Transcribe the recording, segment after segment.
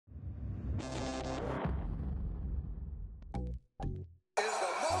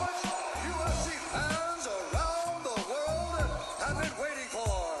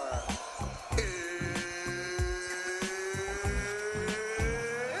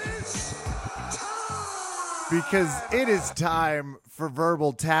because it is time for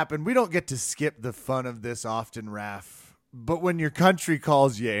Verbal Tap, and we don't get to skip the fun of this often, Raph. But when your country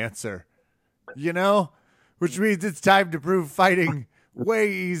calls, you answer. You know? Which means it's time to prove fighting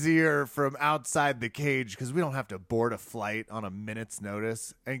way easier from outside the cage because we don't have to board a flight on a minute's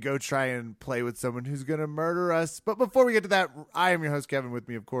notice and go try and play with someone who's going to murder us. But before we get to that, I am your host, Kevin. With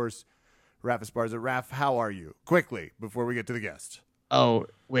me, of course, Raph Esparza. Raph, how are you? Quickly, before we get to the guest. Oh,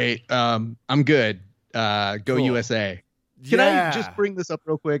 wait. I'm good. Go Cool. USA. Can Yeah. I just bring this up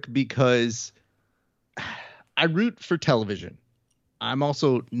real quick? Because I root for television. I'm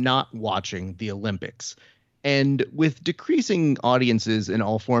also not watching the Olympics. And with decreasing audiences in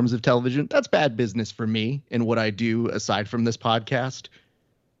all forms of television, that's bad business for me and what I do aside from this podcast.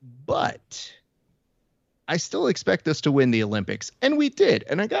 But I still expect us to win the Olympics. And we did.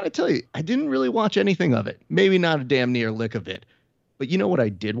 And I got to tell you, I didn't really watch anything of it. Maybe not a damn near lick of it. But you know what I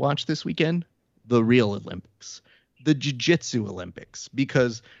did watch this weekend? The real Olympics. The Jiu-Jitsu Olympics.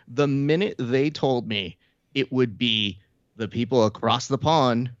 Because the minute they told me it would be the people across the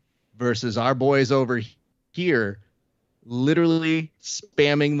pond versus our boys over here, literally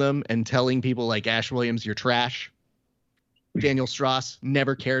spamming them and telling people like Ash Williams, you're trash. Daniel Strauss,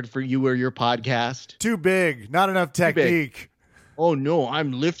 never cared for you or your podcast. Too big. Not enough technique. Oh, no,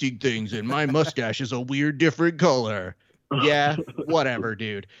 I'm lifting things and my mustache is a weird, different color. Yeah, whatever,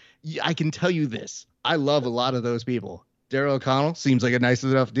 dude. I can tell you this. I love a lot of those people. Daryl O'Connell seems like a nice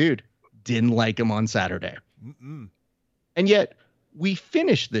enough dude. Didn't like him on Saturday. Mm-mm. And yet, we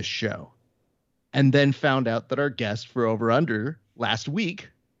finished this show and then found out that our guest for Over Under last week,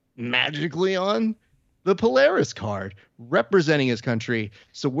 magically on the Polaris card, representing his country.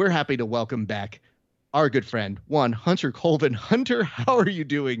 So we're happy to welcome back our good friend, Hunter Colvin. Hunter, how are you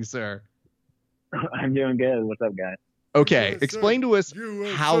doing, sir? I'm doing good. What's up, guys? Okay, USA, explain to us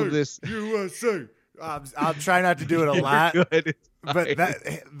USA, how this... USA. I'll try not to do it a lot, Good. It's but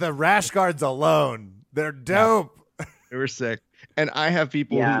fine. the rash guards alone, they're dope. They were sick. And I have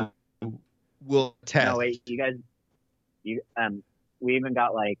people Yeah. who will test. No, wait, you guys, we even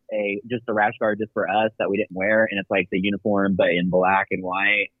got like just a rash guard just for us that we didn't wear, and it's like the uniform but in black and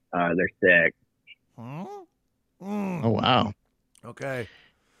white. They're sick. Huh? Mm. Oh, wow. Okay.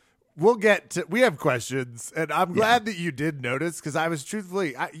 We have questions, and I'm glad that you did notice because I was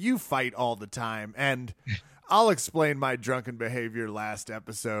truthfully, you fight all the time, and I'll explain my drunken behavior last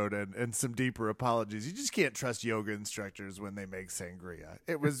episode and some deeper apologies. You just can't trust yoga instructors when they make sangria.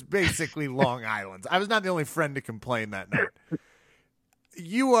 It was basically Long Island's. I was not the only friend to complain that night.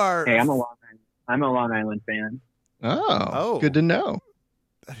 You are. Hey, I'm a Long Island fan. Oh, good to know.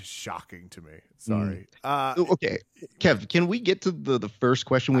 That is shocking to me. Sorry. Okay, Kev, can we get to the first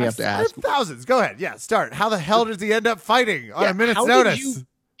question we have to ask? Thousands. Go ahead. Yeah, start. How the hell does he end up fighting on a minute's how notice? Did you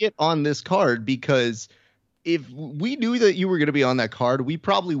get on this card? Because if we knew that you were going to be on that card, we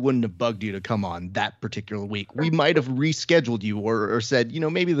probably wouldn't have bugged you to come on that particular week. We might have rescheduled you or said,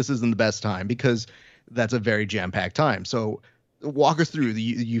 maybe this isn't the best time because that's a very jam-packed time. So walk us through.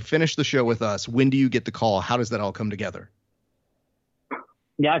 You finish the show with us. When do you get the call? How does that all come together?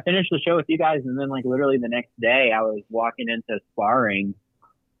 Yeah, I finished the show with you guys, and then like literally the next day, I was walking into sparring,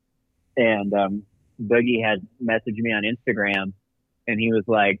 and Boogie had messaged me on Instagram, and he was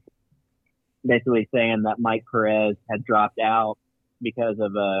like basically saying that Mike Perez had dropped out because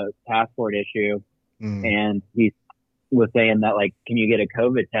of a passport issue, and he was saying that like, can you get a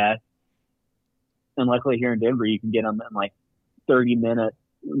COVID test? And luckily here in Denver, you can get them in like 30-minute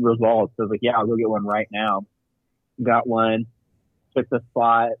results. So I was like, yeah, I'll go get one right now. Got one. Took the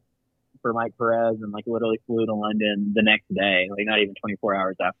spot for Mike Perez and like literally flew to London the next day, like not even 24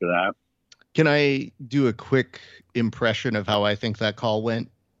 hours after that. Can I do a quick impression of how I think that call went?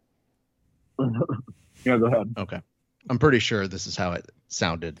 Yeah, go ahead. Okay. I'm pretty sure this is how it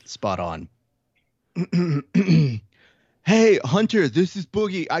sounded. Spot on. Hey, Hunter, this is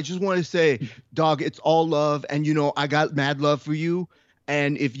Boogie. I just want to say, dog, it's all love. And, I got mad love for you.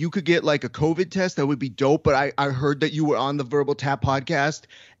 And if you could get like a COVID test, that would be dope. But I heard that you were on the Verbal Tap podcast.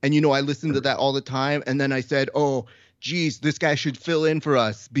 And, I listened to that all the time. And then I said, oh, geez, this guy should fill in for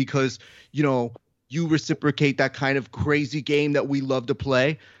us because, you reciprocate that kind of crazy game that we love to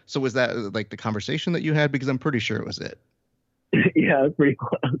play. So was that like the conversation that you had? Because I'm pretty sure it was it. Yeah, it's pretty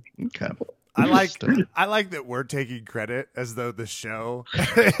close. Okay. I like that we're taking credit as though the show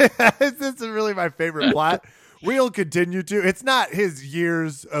this is really my favorite plot. We'll continue to. It's not his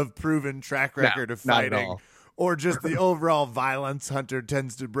years of proven track record of fighting or just the overall violence Hunter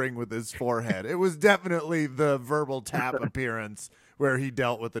tends to bring with his forehead. It was definitely the Verbal Tap appearance where he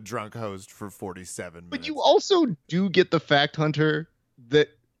dealt with a drunk host for 47 minutes. But you also do get the fact, Hunter, that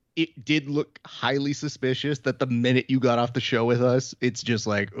it did look highly suspicious that the minute you got off the show with us, it's just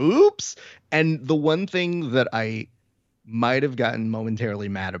like, oops. And the one thing that I might have gotten momentarily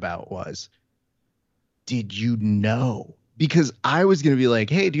mad about was, did you know? Because I was going to be like,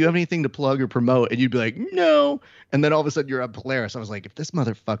 hey, do you have anything to plug or promote? And you'd be like, no. And then all of a sudden you're at Polaris. I was like, if this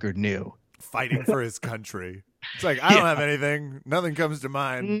motherfucker knew. Fighting for his country. It's like, I don't have anything. Nothing comes to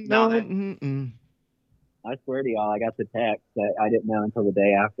mind. No. I swear to y'all, I got the text that I didn't know until the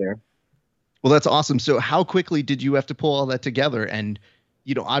day after. Well, that's awesome. So how quickly did you have to pull all that together? And,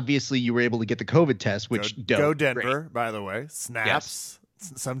 you know, obviously you were able to get the COVID test, which go Denver, great. By the way. Snaps. Yes.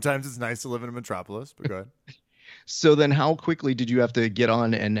 Sometimes it's nice to live in a metropolis, but go ahead. So then how quickly did you have to get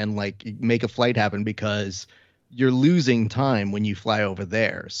on and like make a flight happen? Because you're losing time when you fly over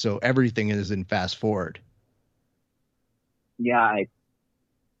there. So everything is in fast forward. Yeah, I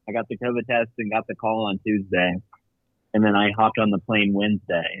got the COVID test and got the call on Tuesday. And then I hopped on the plane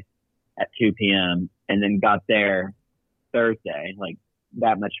Wednesday at 2 p.m. and then got there Thursday, like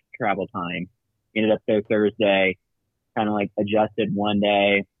that much travel time. Ended up there Thursday, kind of like adjusted one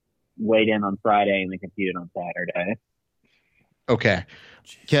day, weighed in on Friday, and then competed on Saturday. Okay.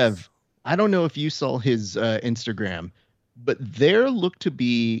 Jeez. Kev, I don't know if you saw his Instagram, but there looked to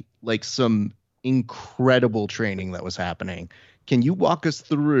be like some incredible training that was happening. Can you walk us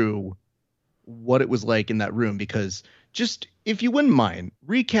through what it was like in that room? Because just, if you wouldn't mind,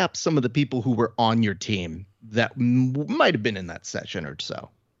 recap some of the people who were on your team that might have been in that session or so.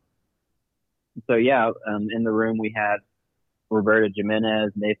 So, yeah, in the room we had Roberto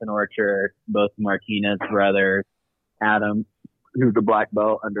Jimenez, Nathan Orchard, both Martinez brothers, Adam, who's a black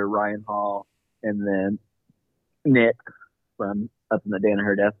belt under Ryan Hall, and then Nick from up in the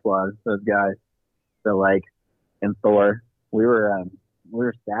Danaher Death Squad, those guys. So, like, and Thor, we were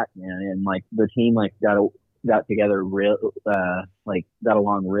stacked, man, and like the team like got together got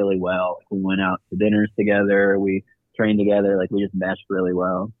along really well. Like, we went out to dinners together, we trained together, like we just meshed really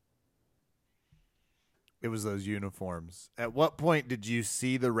well. It was those uniforms. At what point did you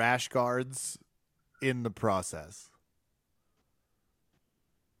see the rash guards in the process?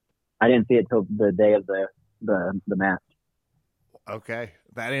 I didn't see it till the day of the match. Okay.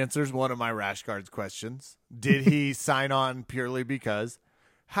 That answers one of my rash guards questions. Did he sign on purely because?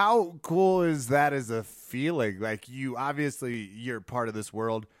 How cool is that as a feeling? Like, you're part of this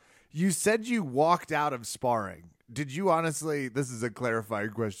world. You said you walked out of sparring. Did you honestly, this is a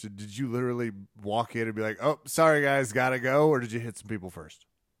clarifying question, did you literally walk in and be like, oh, sorry guys, gotta go, or did you hit some people first?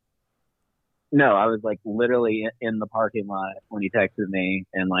 No, I was like literally in the parking lot when he texted me,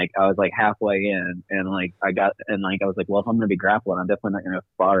 and like I was like halfway in, and like I was like, well, if I'm gonna be grappling, I'm definitely not gonna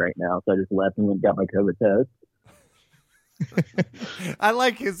spar right now. So I just left and went and got my COVID test. I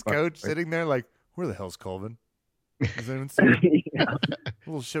like his coach sitting there like, where the hell's Colvin? Does anyone see him?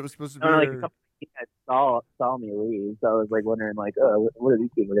 Little shit was supposed to be like a couple people saw me leave, so I was like wondering like, oh, what are these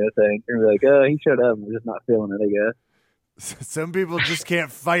people gonna think? And they're like, oh, he showed up and we're just not feeling it, I guess. Some people just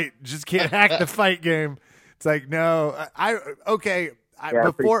can't fight, just can't hack the fight game. It's like, no, I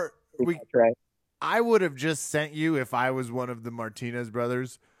would have just sent you, if I was one of the Martinez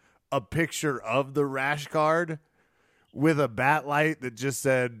brothers, a picture of the rash guard with a bat light that just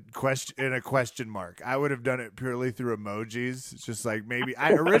said question mark. I would have done it purely through emojis. It's just like, maybe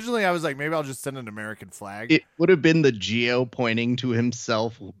originally I was like, maybe I'll just send an American flag. It would have been the Geo pointing to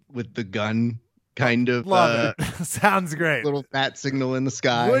himself with the gun. Kind of love it. Sounds great. Little bat signal in the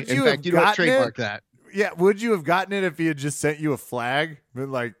sky. Would you in fact, you don't trademark that. Yeah, would you have gotten it if he had just sent you a flag?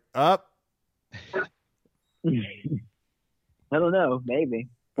 Been like, up? I don't know. Maybe.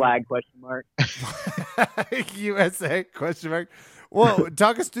 Flag, question mark. USA, question mark. Well,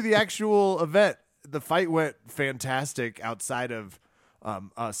 talk us through the actual event. The fight went fantastic outside of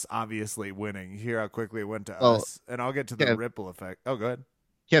us obviously winning. Hear how quickly it went to us. And I'll get to the ripple effect. Oh, go ahead.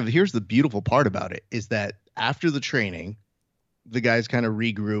 Yeah, here's the beautiful part about it is that after the training, the guys kind of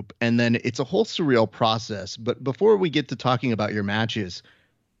regroup, and then it's a whole surreal process. But before we get to talking about your matches,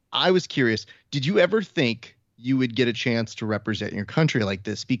 I was curious, did you ever think you would get a chance to represent your country like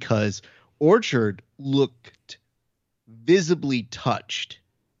this? Because Orchard looked visibly touched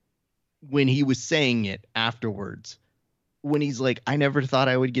when he was saying it afterwards, when he's like, I never thought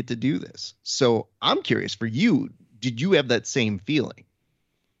I would get to do this. So I'm curious for you, did you have that same feeling?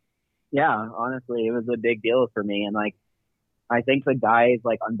 Yeah, honestly, it was a big deal for me. And like, I think the guys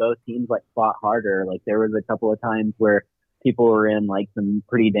like on both teams like fought harder. Like there was a couple of times where people were in like some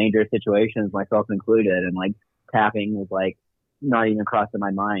pretty dangerous situations, myself included. And like tapping was like not even crossing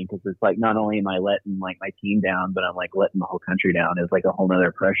my mind, because it's like, not only am I letting like my team down, but I'm like letting the whole country down. It's like a whole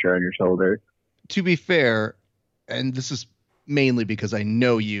nother pressure on your shoulders. To be fair, and this is mainly because I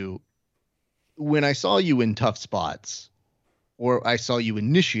know you. When I saw you in tough spots, or I saw you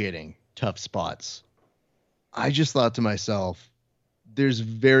initiating tough spots, I just thought to myself, there's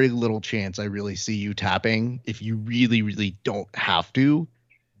very little chance I really see you tapping if you really, really don't have to,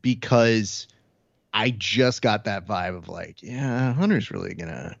 because I just got that vibe of like, yeah, Hunter's really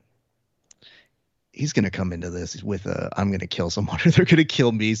he's gonna come into this with a I'm gonna kill someone or they're gonna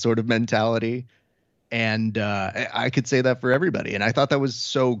kill me sort of mentality. And I could say that for everybody. And I thought that was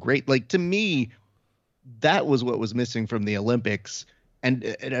so great. Like, to me, that was what was missing from the Olympics, and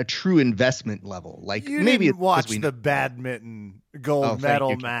at a true investment level. Like, You maybe didn't watch the badminton gold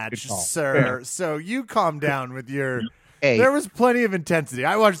medal match, sir. So you calm down with your. Hey. There was plenty of intensity.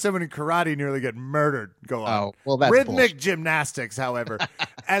 I watched someone in karate nearly get murdered. Go on. Oh, well, that's rhythmic bullshit. Gymnastics, however,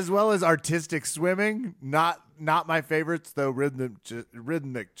 as well as artistic swimming. Not my favorites though.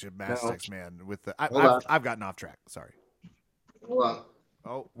 Rhythmic gymnastics, man. With the I've gotten off track. Sorry. Hold on.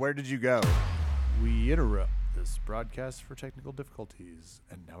 Oh, where did you go? We interrupt this broadcast for technical difficulties,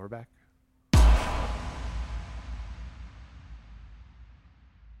 and now we're back.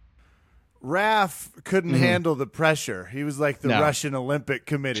 Raf couldn't handle the pressure. He was like the Russian Olympic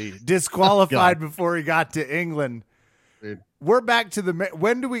Committee, disqualified before he got to England. Dude. We're back to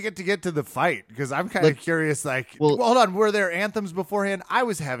when do we get to the fight? Because I'm kind of curious. Hold on, were there anthems beforehand? I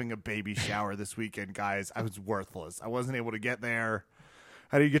was having a baby shower this weekend, guys. I was worthless. I wasn't able to get there.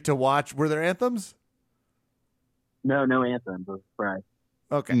 How do you get to watch? Were there anthems? No anthems. I was surprised.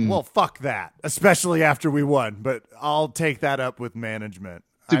 Okay, well, fuck that. Especially after we won, but I'll take that up with management.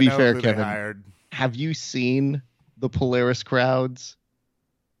 To be fair, Kevin, have you seen the Polaris crowds?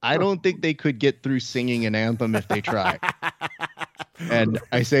 I don't think they could get through singing an anthem if they tried. And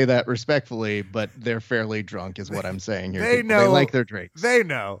I say that respectfully, but they're fairly drunk is what I'm saying here. They know. They like their drinks. They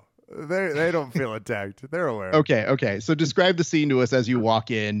know. They don't feel attacked. They're aware. Okay. So describe the scene to us as you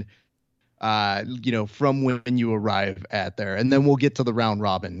walk in, from when you arrive at there, and then we'll get to the round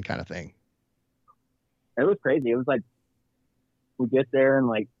robin kind of thing. It was crazy. It was like, we get there and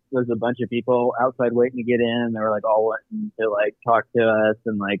like there's a bunch of people outside waiting to get in. They were like all wanting to like talk to us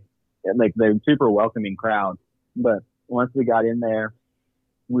and like they're super welcoming crowd. But once we got in there,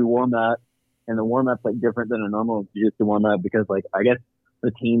 we warmed up, and the warm up's like different than a normal jiu-jitsu warm up because like I guess the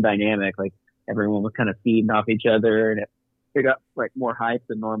team dynamic, like everyone was kind of feeding off each other and it got like more hype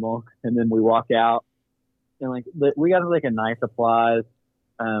than normal. And then we walk out and like we got like a nice applause.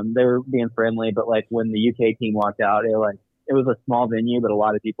 They were being friendly, but like when the UK team walked out, it was a small venue, but a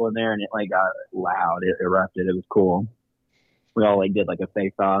lot of people in there, and it like got loud. It erupted. It was cool. We all like did like a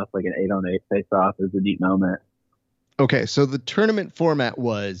face off, like an 8-on-8 face off. It was a deep moment. Okay, so the tournament format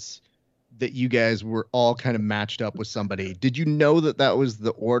was that you guys were all kind of matched up with somebody. Did you know that was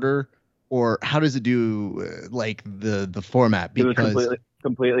the order, or how does it do like the format? Because it was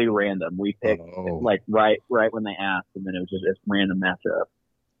completely random. We picked like right when they asked, and then it was just a random matchup.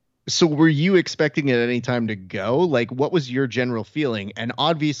 So were you expecting at any time to go? Like, what was your general feeling? And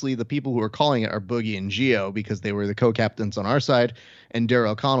obviously the people who are calling it are Boogie and Gio because they were the co-captains on our side, and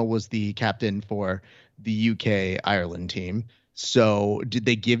Daryl O'Connell was the captain for the UK Ireland team. So did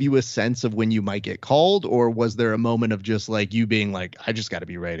they give you a sense of when you might get called, or was there a moment of just like you being like, I just got to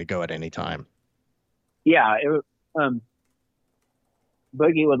be ready to go at any time? Yeah, it was,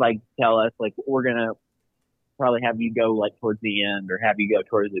 Boogie would like tell us like, we're going to probably have you go like towards the end or have you go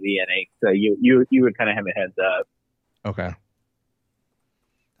towards the DNA. So you would kind of have a heads up. Okay.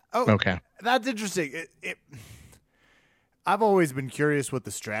 Oh, okay. That's interesting. I've always been curious what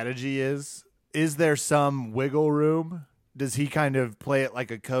the strategy is. Is there some wiggle room? Does he kind of play it like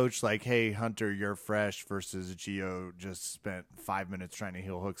a coach, like, hey, Hunter, you're fresh versus Gio just spent 5 minutes trying to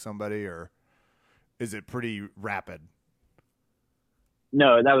heel hook somebody, or is it pretty rapid?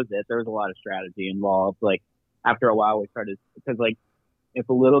 No, that was it. There was a lot of strategy involved. Like, after a while, we started, because like if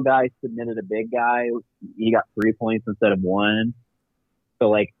a little guy submitted a big guy, he got 3 points instead of 1. So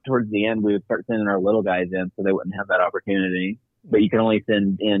like towards the end, we would start sending our little guys in so they wouldn't have that opportunity. But you can only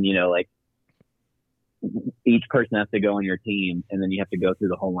send in, like each person has to go on your team, and then you have to go through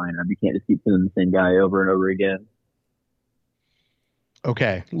the whole lineup. You can't just keep sending the same guy over and over again.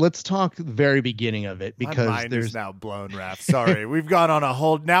 Okay, let's talk the very beginning of it, because my mind is now blown, Raph. Sorry, we've gone on a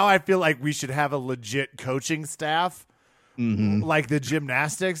whole. Now I feel like we should have a legit coaching staff, like the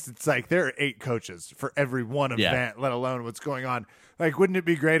gymnastics. It's like there are 8 coaches for every one event, let alone what's going on. Like, wouldn't it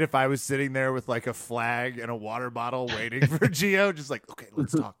be great if I was sitting there with like a flag and a water bottle waiting for Gio, just like, okay,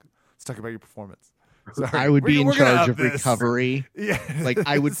 let's talk. Let's talk about your performance. Sorry. I would be in charge of this. recovery. Yeah, like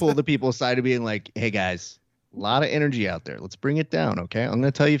I would pull the people aside and being like, hey guys, A lot of energy out there. Let's bring it down, okay? I'm going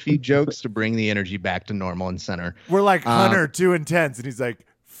to tell you a few jokes to bring the energy back to normal and center. We're like, Hunter, too intense. And he's like,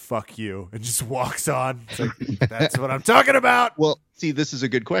 fuck you. And just walks on. It's like, that's what I'm talking about. Well, see, this is a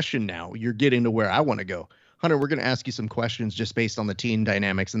good question now. You're getting to where I want to go. Hunter, we're going to ask you some questions just based on the team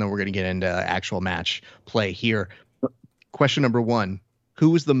dynamics, and then we're going to get into actual match play here. Question number 1. Who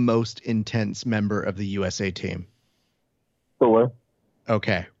was the most intense member of the USA team? Thor.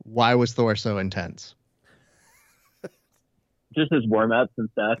 Okay. Why was Thor so intense? Just his warm-ups and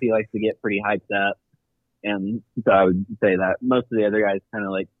stuff. He likes to get pretty hyped up. And so I would say that most of the other guys kind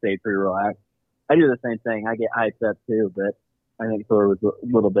of like stay pretty relaxed. I do the same thing. I get hyped up too, but I think Thor was a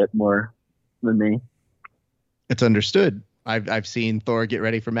little bit more than me. It's understood. I've seen Thor get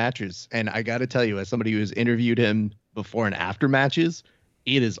ready for matches. And I got to tell you, as somebody who's interviewed him before and after matches,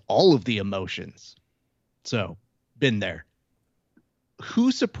 it is all of the emotions. So, been there.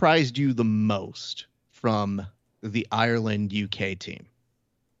 Who surprised you the most from the Ireland UK team?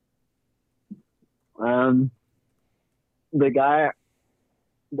 The guy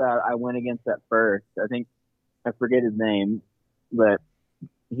that I went against at first, I think I forget his name, but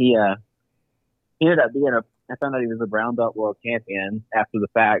he ended up being I found out he was a brown belt world champion after the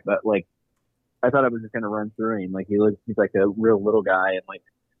fact, but like I thought I was just gonna run through him. Like he's like a real little guy, and like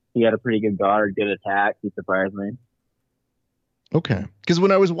he had a pretty good guard, good attack. He surprised me. Okay, because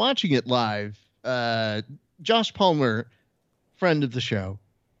when I was watching it live, Josh Palmer, friend of the show,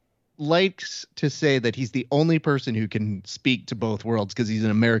 likes to say that he's the only person who can speak to both worlds because he's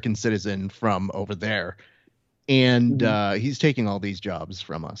an American citizen from over there. And he's taking all these jobs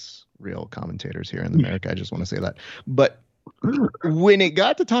from us, real commentators here in America. I just want to say that. But when it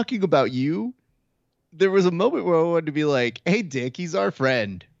got to talking about you, there was a moment where I wanted to be like, hey, Dick, he's our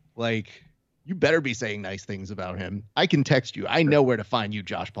friend. Like, you better be saying nice things about him. I can text you. I know where to find you,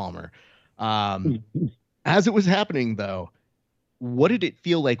 Josh Palmer. As it was happening, though, what did it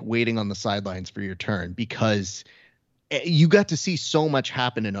feel like waiting on the sidelines for your turn? Because you got to see so much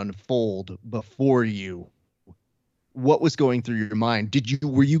happen and unfold before you. What was going through your mind?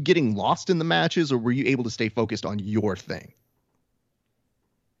 Were you getting lost in the matches, or were you able to stay focused on your thing?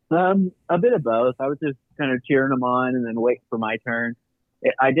 A bit of both. I was just kind of cheering them on and then waiting for my turn.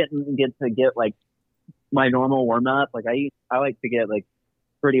 I didn't get to get like my normal warm up. Like I like to get like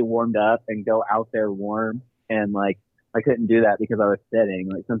pretty warmed up and go out there warm, and like I couldn't do that because I was sitting.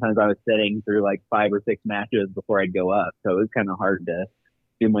 Like sometimes I was sitting through like 5 or 6 matches before I'd go up, so it was kind of hard to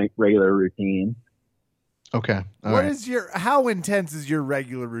do my regular routine. Okay. How intense is your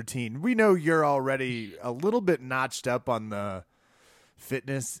regular routine? We know you're already a little bit notched up on the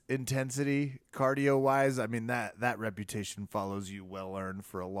fitness intensity, cardio wise. I mean, that reputation follows you well earned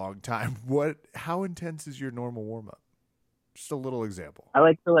for a long time. How intense is your normal warm up? Just a little example. I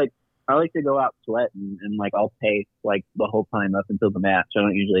like to go out sweating, and like I'll pace like the whole time up until the match. I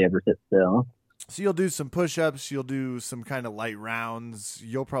don't usually ever sit still. So you'll do some push-ups, you'll do some kind of light rounds.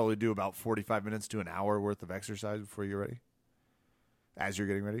 You'll probably do about 45 minutes to an hour worth of exercise before you're ready, as you're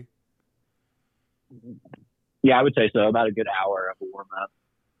getting ready. Yeah, I would say so. About a good hour of a warm-up.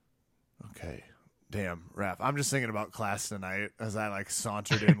 Okay. Damn, Raph. I'm just thinking about class tonight as I like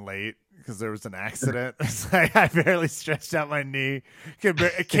sauntered in late because there was an accident. It's like I barely stretched out my knee.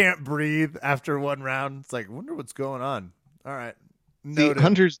 Can't breathe after one round. It's like, I wonder what's going on. All right. See,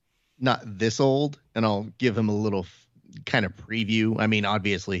 Hunter's not this old, and I'll give him a little kind of preview. I mean,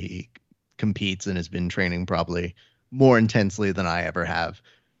 obviously he competes and has been training probably more intensely than I ever have.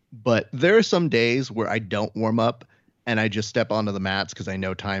 But there are some days where I don't warm up and I just step onto the mats because I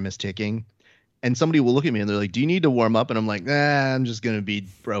know time is ticking. And somebody will look at me and they're like, do you need to warm up? And I'm like, I'm just going to be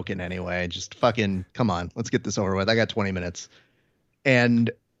broken anyway. Just fucking come on. Let's get this over with. I got 20 minutes.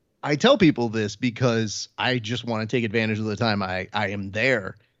 And I tell people this because I just want to take advantage of the time I am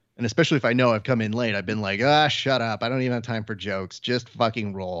there. And especially if I know I've come in late, I've been like, shut up. I don't even have time for jokes. Just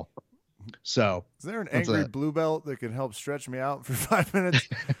fucking roll. So is there an angry blue belt that can help stretch me out for 5 minutes?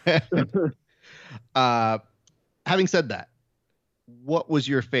 Having said that, what was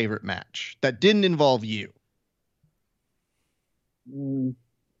your favorite match that didn't involve you?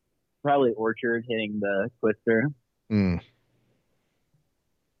 Probably Orchard hitting the Twister.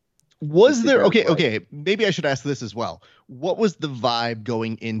 Was there okay, maybe I should ask this as well. What was the vibe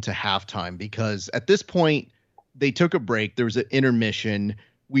going into halftime? Because at this point they took a break, there was an intermission.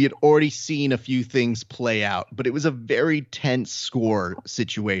 We had already seen a few things play out, but it was a very tense score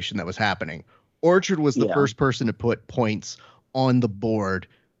situation that was happening. Orchard was the first person to put points on the board.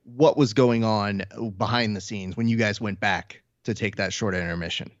 What was going on behind the scenes when you guys went back to take that short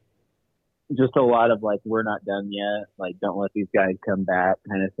intermission? Just a lot of like, we're not done yet. Like, don't let these guys come back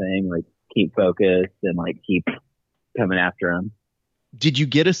kind of thing. Like, keep focused and like keep coming after him. Did you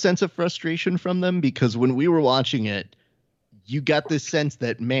get a sense of frustration from them? Because when we were watching it, you got this sense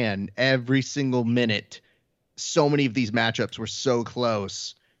that, man, every single minute, so many of these matchups were so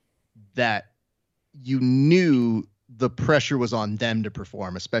close that you knew the pressure was on them to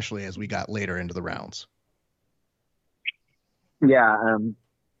perform, especially as we got later into the rounds. Yeah.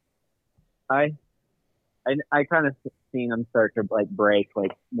 I kind of seen them start to like break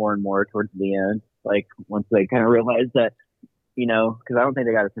like more and more towards the end. Like once they kind of realized that, you know, because I don't think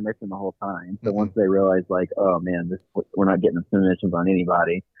they got a submission the whole time. So once they realized like, oh man, we're not getting submissions on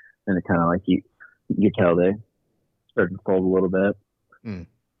anybody, then it kind of like you tell they started to fold a little bit. Mm.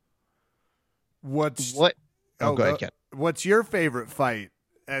 What? Oh, go ahead, Ken. What's your favorite fight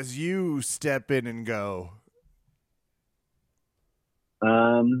as you step in and go?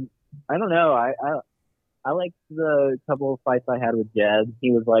 I don't know. I liked the couple of fights I had with Jed.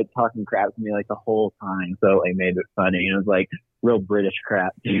 He was like talking crap to me like the whole time, so it made it funny. It was like real British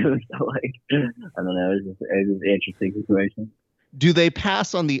crap too. So like, I don't know. It was an interesting situation. Do they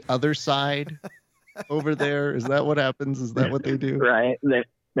pass on the other side over there? Is that what happens? Is that what they do? Right.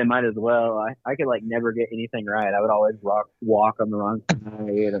 They might as well. I could like never get anything right. I would always walk on the wrong side,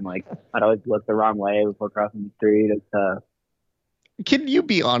 and like I'd always look the wrong way before crossing the street. It's tough. Can you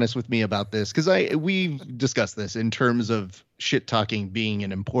be honest with me about this? Because we've discussed this in terms of shit talking being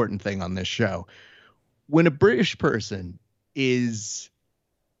an important thing on this show. When a British person is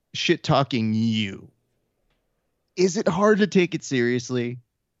shit talking you, is it hard to take it seriously?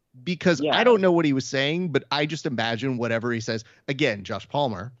 Because I don't know what he was saying, but I just imagine whatever he says. Again, Josh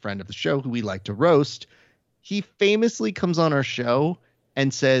Palmer, friend of the show, who we like to roast, he famously comes on our show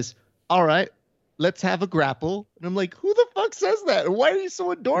and says, all right, let's have a grapple. And I'm like, who the fuck says that? And why are you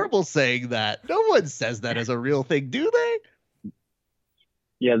so adorable saying that? No one says that as a real thing, do they?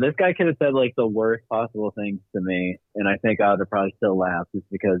 Yeah, this guy could have said like the worst possible things to me, and I think I would have probably still laughed just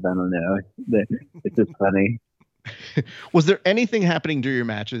because I don't know. It's just funny. Was there anything happening during your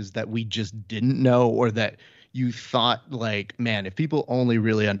matches that we just didn't know, or that you thought like, man, if people only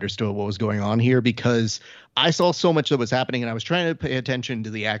really understood what was going on here? Because I saw so much that was happening and I was trying to pay attention to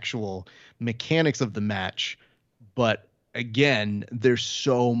the actual mechanics of the match. But again, there's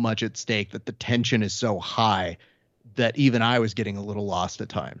so much at stake that the tension is so high that even I was getting a little lost at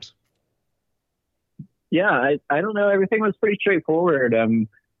times. Yeah, I don't know. Everything was pretty straightforward.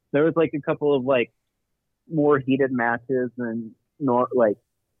 There was like a couple of like more heated matches than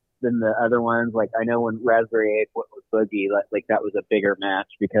the other ones. Like I know when Raspberry Ape was Boogie, like that was a bigger match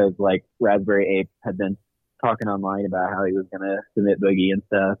because like Raspberry Ape had been talking online about how he was gonna submit Boogie and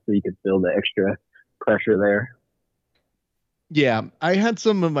stuff, so you could feel the extra pressure there. Yeah, I had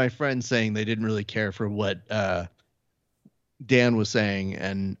some of my friends saying they didn't really care for what Dan was saying,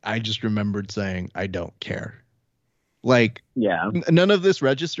 and I just remembered saying I don't care. Like, yeah, none of this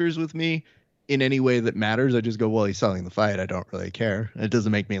registers with me in any way that matters. I just go, well, he's selling the fight. I don't really care. It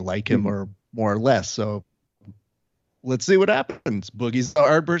doesn't make me like him or more or less. So let's see what happens. Boogie's a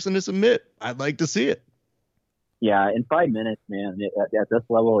hard person to submit. I'd like to see it. Yeah, in 5 minutes, man, at this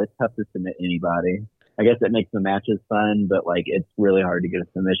level, it's tough to submit anybody. I guess it makes the matches fun, but like it's really hard to get a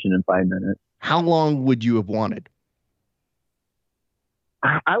submission in 5 minutes. How long would you have wanted?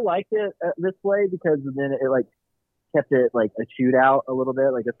 I liked it this way because then it like kept it like a shootout a little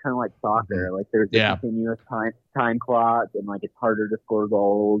bit. Like it's kind of like soccer. Like there's a continuous time clock, and like it's harder to score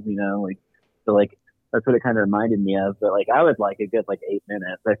goals. You know, like so like that's what it kind of reminded me of. But like I would like a good like 8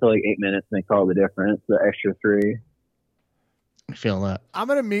 minutes. I feel like 8 minutes makes all the difference. The extra 3. I feel that. I'm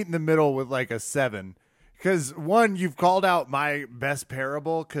gonna meet in the middle with like a 7. Because one, you've called out my best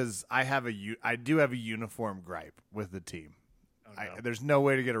parable because I do have a uniform gripe with the team. Oh, no. There's no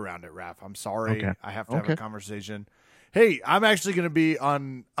way to get around it, Raph. I'm sorry. Okay. I have to have a conversation. Hey, I'm actually going to be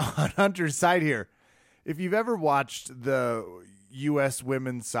on Hunter's side here. If you've ever watched the U.S.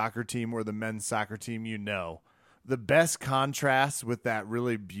 women's soccer team or the men's soccer team, you know the best contrast with that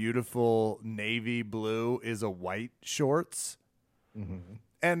really beautiful navy blue is a white shorts. Mm-hmm.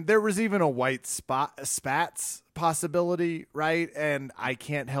 And there was even a white spats possibility, right? And I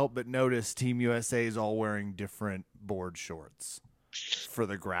can't help but notice Team USA is all wearing different board shorts for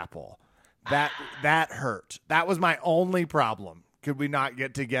the grapple. That hurt. That was my only problem. Could we not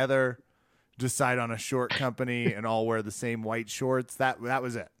get together, decide on a short company, and all wear the same white shorts? That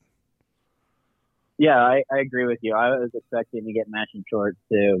was it. Yeah, I agree with you. I was expecting to get matching shorts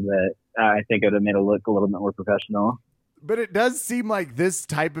too, but I think it would have made it look a little bit more professional. But it does seem like this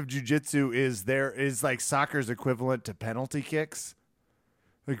type of jiu-jitsu is like soccer's equivalent to penalty kicks.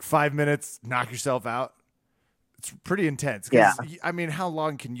 Like 5 minutes, knock yourself out. It's pretty intense. Yeah. I mean, how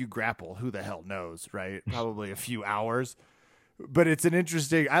long can you grapple? Who the hell knows, right? Probably a few hours. But it's an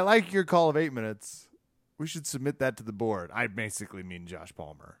interesting. I like your call of 8 minutes. We should submit that to the board. I basically mean Josh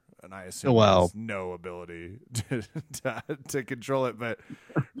Palmer, and I assume he has no ability to control it. But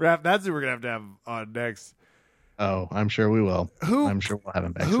Raph, that's who we're gonna have on next. Oh, I'm sure we will. I'm sure we'll have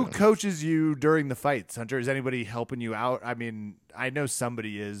him back. Who soon. coaches you during the fights, Hunter? Is anybody helping you out? I mean, I know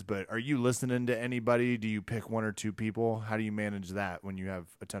somebody is, but are you listening to anybody? Do you pick one or two people? How do you manage that when you have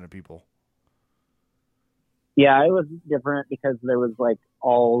a ton of people? Yeah, it was different because there was like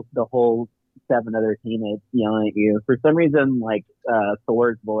the whole 7 other teammates yelling at you. For some reason, like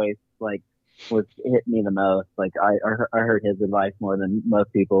Thor's voice like was hitting me the most. Like I heard his advice more than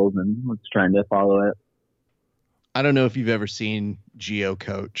most people's and was trying to follow it. I don't know if you've ever seen Gio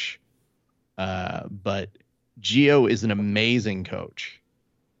coach, but Gio is an amazing coach.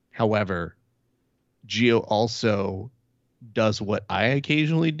 However, Gio also does what I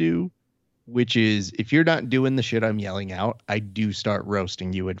occasionally do, which is if you're not doing the shit I'm yelling out, I do start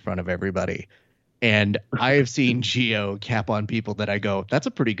roasting you in front of everybody. And I have seen Gio cap on people that I go, that's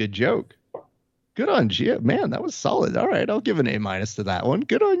a pretty good joke. Good on Gio. Man, that was solid. All right, I'll give an A- to that one.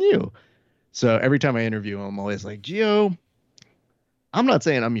 Good on you. So every time I interview him, I'm always like, Gio, I'm not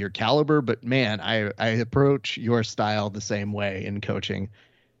saying I'm your caliber, but man, I approach your style the same way in coaching.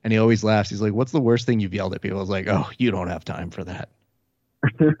 And he always laughs. He's like, what's the worst thing you've yelled at people? I was like, oh, you don't have time for that.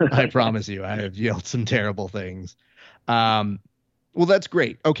 I promise you, I have yelled some terrible things. Well, that's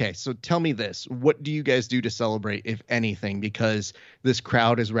great. Okay, so tell me this. What do you guys do to celebrate, if anything? Because this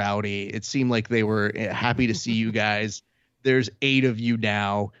crowd is rowdy. It seemed like they were happy to see you guys. There's 8 of you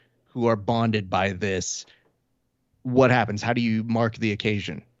now who are bonded by this. What happens? How do you mark the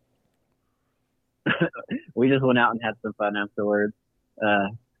occasion? We just went out and had some fun afterwards.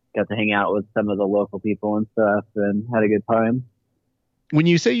 Got to hang out with some of the local people and stuff and had a good time. When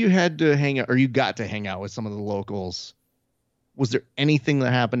you say you had to hang out or you got to hang out with some of the locals, was there anything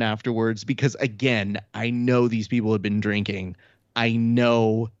that happened afterwards? Because again, I know these people have been drinking. I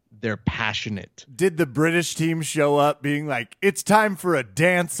know they're passionate. Did the British team show up being like, it's time for a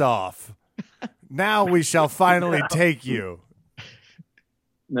dance off? Now we shall finally take you.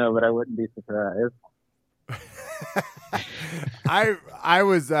 No, but I wouldn't be surprised. I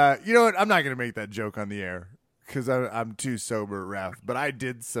was, you know what? I'm not going to make that joke on the air because I'm too sober, Raph. But I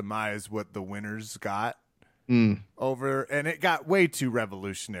did surmise what the winners got over, and it got way too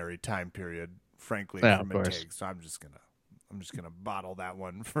revolutionary time period, frankly, from a take. So I'm just gonna bottle that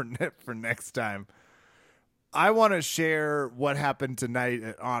one for next time. I want to share what happened tonight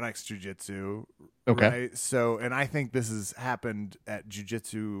at Onyx Jiu-Jitsu. Okay. Right? So, and I think this has happened at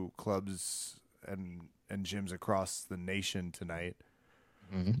jiu-jitsu clubs and gyms across the nation tonight.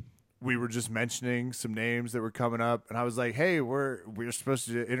 Mm-hmm. We were just mentioning some names that were coming up, and I was like, hey, we're supposed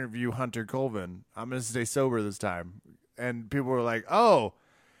to interview Hunter Colvin. I'm going to stay sober this time. And people were like, oh.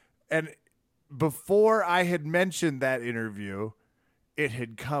 And before I had mentioned that interview, it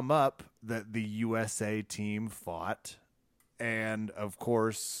had come up that the USA team fought. And, of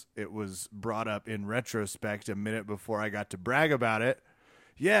course, it was brought up in retrospect a minute before I got to brag about it.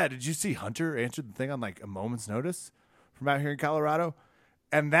 Yeah, did you see Hunter answered the thing on like a moment's notice from out here in Colorado?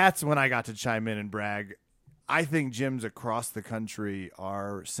 And that's when I got to chime in and brag. I think gyms across the country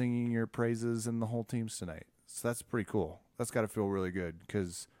are singing your praises and the whole teams tonight. So that's pretty cool. That's got to feel really good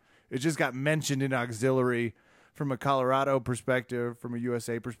because it just got mentioned in auxiliary from a Colorado perspective, from a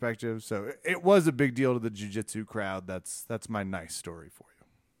USA perspective. So it was a big deal to the jiu-jitsu crowd. That's my nice story for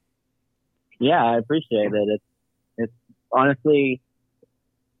you. Yeah, I appreciate it. It's honestly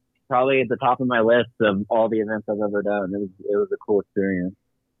probably at the top of my list of all the events I've ever done. It was a cool experience.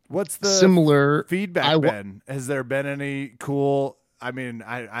 What's the similar feedback been? Has there been any cool? I mean,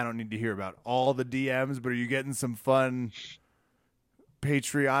 I don't need to hear about all the DMs, but are you getting some fun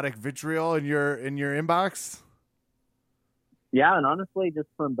patriotic vitriol in your inbox? Yeah, and honestly, just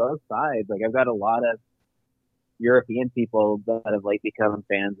from both sides. Like I've got a lot of European people that have like become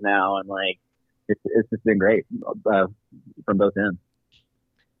fans now, and like it's just been great from both ends.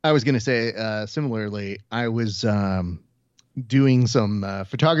 I was going to say similarly, I was doing some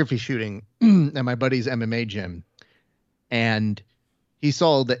photography shooting at my buddy's MMA gym, and he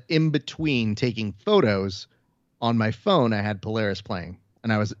saw that in between taking photos on my phone, I had Polaris playing,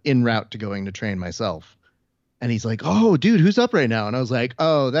 and I was en route to going to train myself. And he's like, oh, dude, who's up right now? And I was like,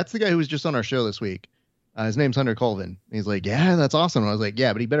 oh, that's the guy who was just on our show this week. His name's Hunter Colvin. And he's like, yeah, that's awesome. And I was like,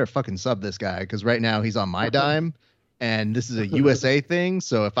 yeah, but he better fucking sub this guy because right now he's on my dime, and this is a USA thing.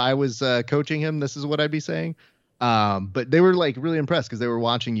 So if I was coaching him, this is what I'd be saying. But they were like really impressed because they were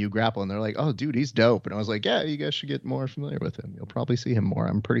watching you grapple and they're like, oh, dude, he's dope. And I was like, yeah, you guys should get more familiar with him. You'll probably see him more,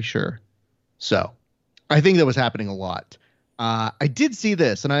 I'm pretty sure. So I think that was happening a lot. I did see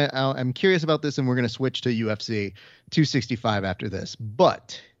this, and I'm curious about this, and we're going to switch to UFC 265 after this.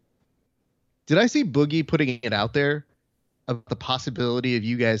 But did I see Boogie putting it out there of the possibility of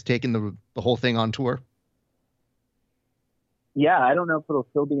you guys taking the whole thing on tour? Yeah, I don't know if it'll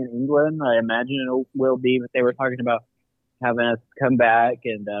still be in England. I imagine it will be, but they were talking about having us come back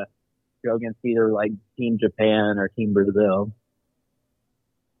and go against either like Team Japan or Team Brazil.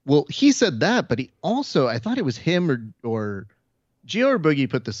 Well, he said that, but he also, I thought it was him or Gio or Boogie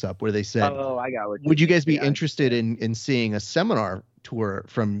put this up where they said, "Oh, I got what would you guys be interested in seeing a seminar tour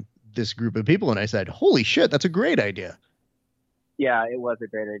from this group of people?" And I said, holy shit, that's a great idea. Yeah, it was a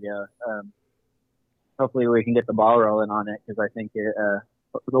great idea. Hopefully we can get the ball rolling on it because I think a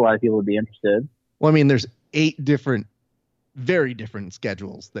lot of people would be interested. Well, I mean, there's 8 different, very different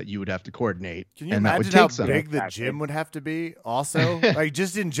schedules that you would have to coordinate. Can you and imagine how big the gym would have to be? Also, like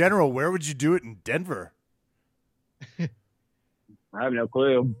just in general, where would you do it in Denver? I have no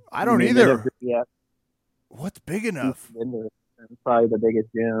clue. I don't either. Yeah. What's big enough? Denver is probably the biggest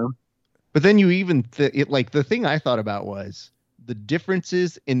gym. But then you even like the thing I thought about was the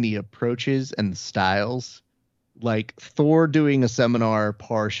differences in the approaches and the styles. Like Thor doing a seminar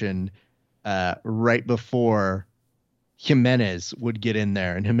portion right before Jimenez would get in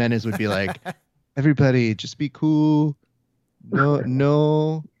there, and Jimenez would be like, "Everybody, just be cool.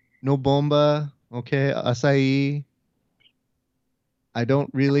 No bomba. Okay, acai. I don't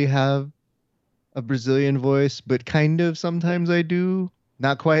really have a Brazilian voice, but kind of sometimes I do.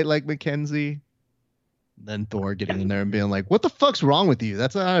 Not quite like Mackenzie." Then Thor getting in there and being like, "What the fuck's wrong with you?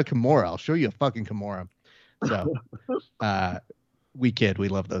 That's not a Kimura. I'll show you a fucking Kimura." So, we kid. We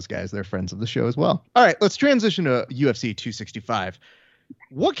love those guys. They're friends of the show as well. All right, let's transition to UFC 265.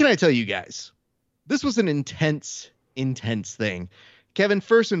 What can I tell you guys? This was an intense thing. Kevin,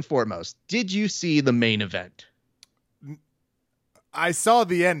 first and foremost, did you see the main event? I saw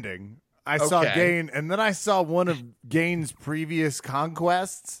the ending. I saw Gain, and then I saw one of Gain's previous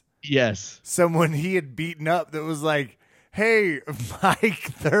conquests. Yes. Someone he had beaten up that was like, "Hey, my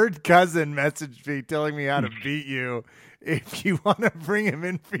third cousin messaged me telling me how to beat you. If you want to bring him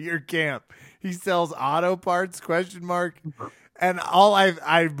in for your camp, he sells auto parts, ? And all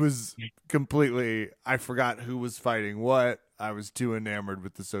I was completely, I forgot who was fighting what. I was too enamored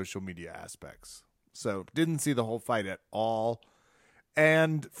with the social media aspects. So didn't see the whole fight at all.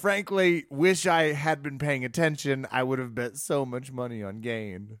 And frankly, wish I had been paying attention. I would have bet so much money on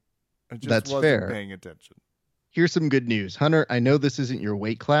Gain. I just That's wasn't fair. paying attention. Here's some good news. Hunter, I know this isn't your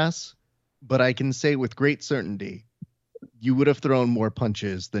weight class, but I can say with great certainty, you would have thrown more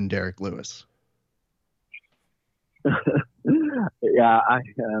punches than Derek Lewis. Yeah,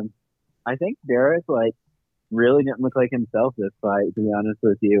 I think Derek really didn't look like himself this fight. To be honest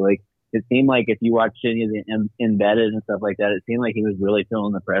with you, it seemed like if you watched any of the embedded and stuff like that, it seemed like he was really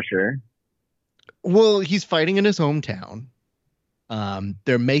feeling the pressure. Well, he's fighting in his hometown.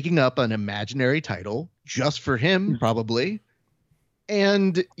 They're making up an imaginary title just for him, probably.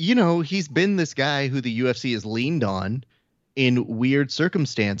 And, he's been this guy who the UFC has leaned on in weird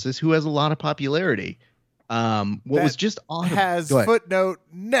circumstances who has a lot of popularity. What was just odd. Has footnote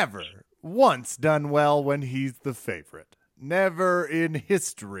never once done well when he's the favorite. Never in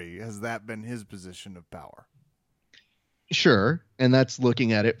history has that been his position of power. Sure. And that's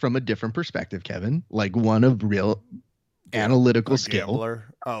looking at it from a different perspective, Kevin, like one of real analytical skill. Gambler.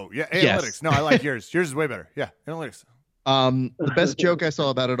 Oh, yeah. Analytics. Yes. No, I like yours. Yours is way better. Yeah. Analytics. The best joke I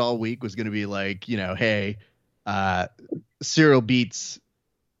saw about it all week was going to be like, hey, Cyril beats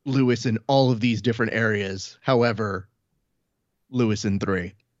Lewis in all of these different areas. However, Lewis in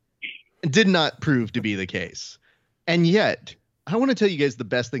 3. It did not prove to be the case. And yet, I want to tell you guys the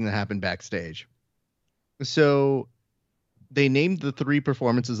best thing that happened backstage. So they named the 3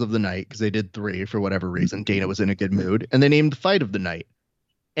 performances of the night because they did 3 for whatever reason. Dana was in a good mood. And they named the fight of the night.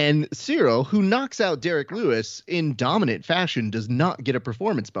 And Cyril, who knocks out Derek Lewis in dominant fashion, does not get a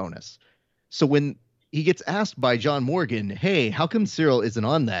performance bonus. So when he gets asked by John Morgan, hey, how come Cyril isn't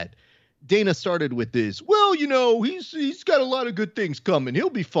on that? Dana started with this, well, he's got a lot of good things coming. He'll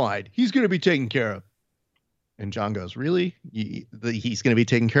be fine. He's going to be taken care of. And John goes, really? He's going to be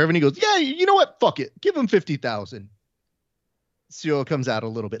taken care of? And he goes, yeah, you know what? Fuck it. Give him $50,000. Cyril comes out a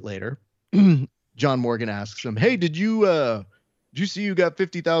little bit later. John Morgan asks him, hey, did you see you got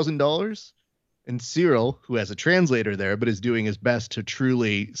 $50,000? And Cyril, who has a translator there, but is doing his best to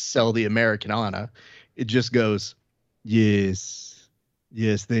truly sell the Americana, it just goes, yes.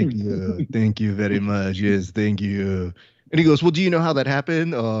 Yes, thank you. Thank you very much. Yes, thank you. And he goes, well, do you know how that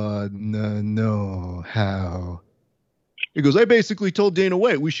happened? No, no, how? He goes, I basically told Dana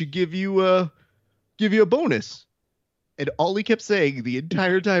White we should give you a bonus. And all he kept saying the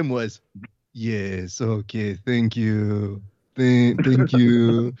entire time was, yes, okay, thank you. Thank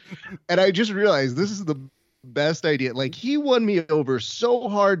you. And I just realized this is the best idea. Like, he won me over so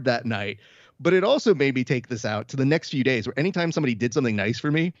hard that night, but it also made me take this out to the next few days where anytime somebody did something nice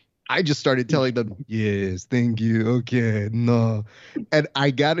for me, I just started telling them, yes, thank you. Okay, no. And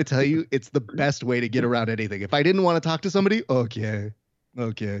I got to tell you, it's the best way to get around anything. If I didn't want to talk to somebody, okay,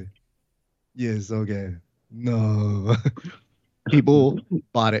 yes, okay, no. People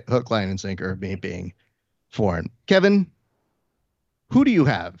bought it hook, line, and sinker, me being foreign. Kevin, who do you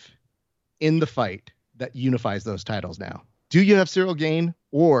have in the fight that unifies those titles now? Do you have Cyril Gane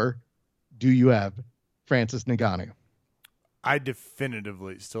or do you have Francis Ngannou? I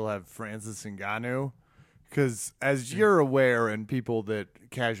definitively still have Francis Ngannou because, as you're aware, and people that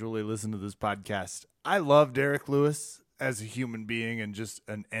casually listen to this podcast, I love Derek Lewis as a human being and just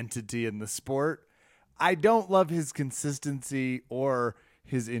an entity in the sport. I don't love his consistency or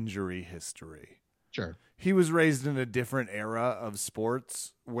his injury history. Sure. He was raised in a different era of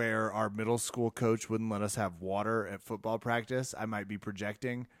sports where our middle school coach wouldn't let us have water at football practice. I might be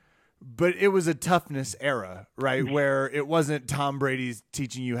projecting. But it was a toughness era, right? Where it wasn't Tom Brady's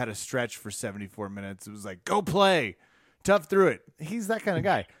teaching you how to stretch for 74 minutes. It was like, go play, tough through it. He's that kind of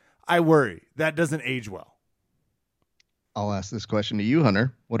guy. I worry that doesn't age well. I'll ask this question to you,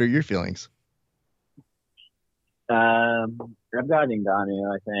 Hunter. What are your feelings? I've got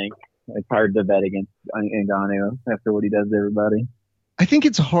Ngannou, I think. It's hard to bet against Ngannou after what he does to everybody. I think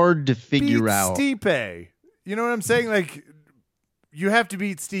it's hard to figure Beat out. Stipe. You know what I'm saying? Like, you have to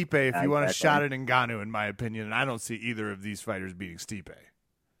beat Stipe if you want a Exactly. shot at Ngannou, in my opinion. And I don't see either of these fighters beating Stipe.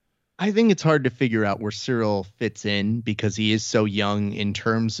 I think it's hard to figure out where Cyril fits in because he is so young in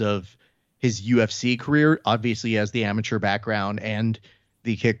terms of his UFC career. Obviously, he has the amateur background and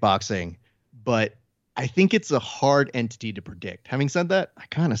the kickboxing, but I think it's a hard entity to predict. Having said that, I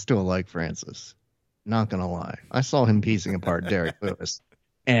kind of still like Francis. Not going to lie. I saw him piecing apart Derek Lewis.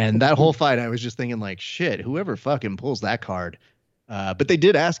 And that whole fight, I was just thinking like, shit, whoever fucking pulls that card. But they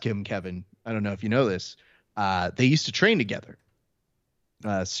did ask him, Kevin, I don't know if you know this, they used to train together,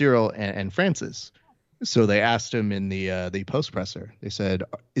 Cyril and Francis. So they asked him in the post presser. They said,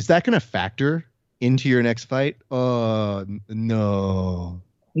 "Is that going to factor into your next fight?" Oh no,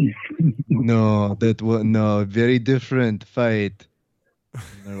 no, that was no very different fight. And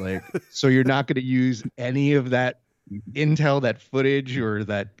they're like, so you're not going to use any of that intel, that footage, or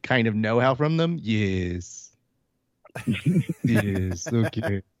that kind of know-how from them? Yes. Yes.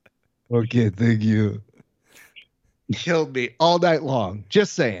 Okay. Okay. Thank you. Killed me all night long.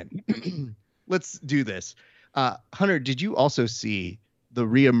 Just saying. Let's do this. Hunter, did you also see the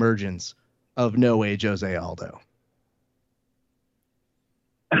reemergence of No Way Jose Aldo?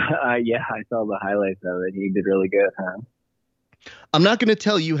 Yeah, I saw the highlights of it. He did really good, huh? I'm not going to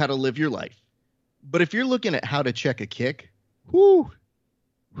tell you how to live your life, but if you're looking at how to check a kick, whoo,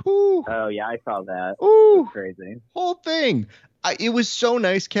 Oh, yeah, I saw that. whoo, Crazy. whole thing. It was so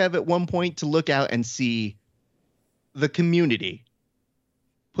nice, Kev, at one point to look out and see the community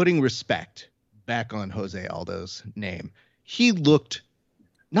putting respect back on Jose Aldo's name. He looked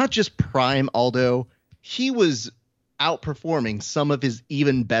not just prime Aldo, he was outperforming some of his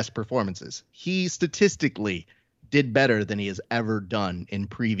even best performances. He statistically did better than he has ever done in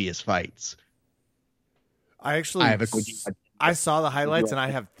previous fights. I saw the highlights and I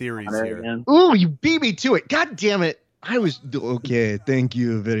have theories here. Again. Ooh, you beat me to it. God damn it. I was okay. Thank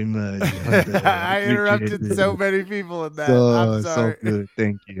you very much. I interrupted so many people in that. I'm sorry. So good.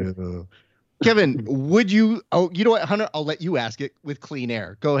 Thank you. Kevin, would you? Oh, you know what, Hunter? I'll let you ask it with clean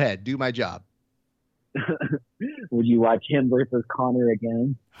air. Go ahead. Do my job. Would you watch him versus Connor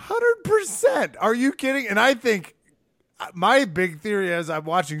again? 100%. Are you kidding? And I think my big theory as I'm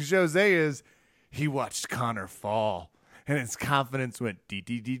watching Jose is he watched Connor fall and his confidence went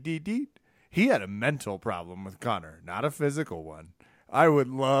dee. He had a mental problem with Connor, not a physical one. I would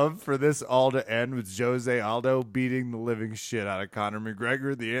love for this all to end with Jose Aldo beating the living shit out of Conor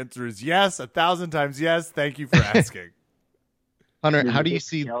McGregor. The answer is yes, 1,000 times yes. Thank you for asking. Hunter, Did how you do you hear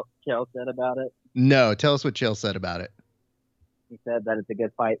see? what Chael said about it? No, tell us what Chael said about it. He said that it's a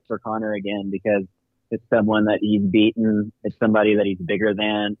good fight for Connor again because it's someone that he's beaten, it's somebody that he's bigger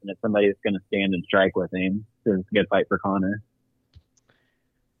than, and it's somebody that's going to stand and strike with him. So it's a good fight for Connor.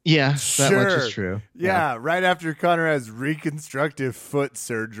 Yeah, that much is Sure. true. Yeah, right after Connor has reconstructive foot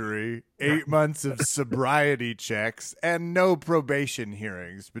surgery, 8 months of sobriety checks, and no probation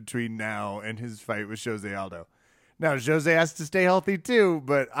hearings between now and his fight with Jose Aldo. Now, Jose has to stay healthy too,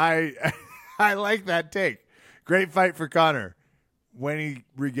 but I I like that take. Great fight for Connor when he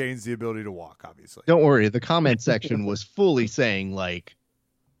regains the ability to walk, obviously. Don't worry, the comment section was fully saying, like,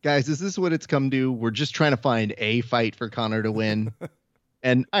 guys, is this what it's come to? We're just trying to find a fight for Connor to win.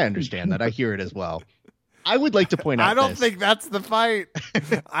 And I understand that. I hear it as well. I would like to point out I don't think that's the fight.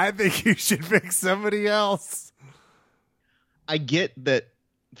 I think you should pick somebody else. I get that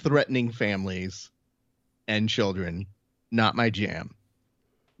threatening families and children, not my jam.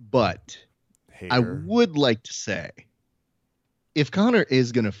 But Hater. I would like to say, if Connor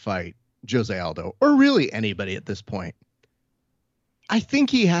is going to fight Jose Aldo, or really anybody at this point, I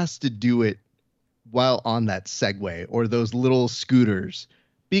think he has to do it while on that Segway or those little scooters,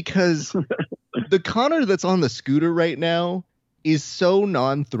 because the Connor that's on the scooter right now is so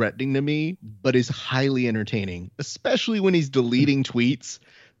non-threatening to me, but is highly entertaining, especially when he's deleting tweets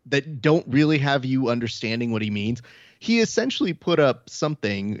that don't really have you understanding what he means. He essentially put up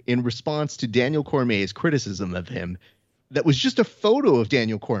something in response to Daniel Cormier's criticism of him that was just a photo of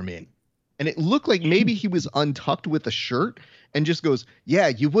Daniel Cormier. And it looked like maybe he was untucked with a shirt and just goes, yeah,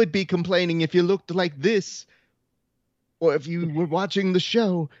 you would be complaining if you looked like this or if you were watching the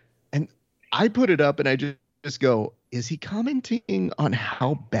show. And I put it up and I just go, is he commenting on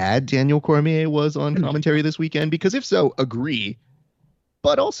how bad Daniel Cormier was on commentary this weekend? Because if so, agree.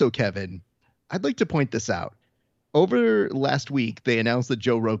 But also, Kevin, I'd like to point this out. Over last week, they announced that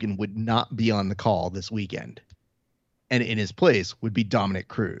Joe Rogan would not be on the call this weekend. And in his place would be Dominic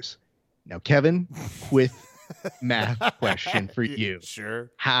Cruz. Now, Kevin, quick math question for you.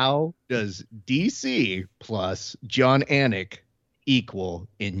 Sure. How does DC plus John Anik equal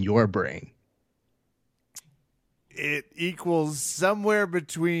in your brain? It equals somewhere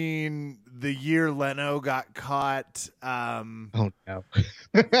between the year Leno got caught Oh, no.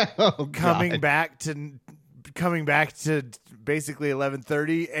 Oh, coming God. back to basically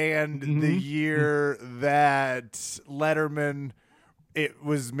 11:30 and the year that Letterman, it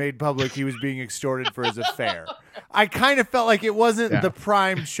was made public he was being extorted for his affair. I kind of felt like it wasn't the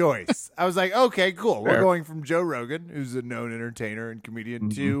prime choice. I was like, okay, cool. We're going from Joe Rogan, who's a known entertainer and comedian,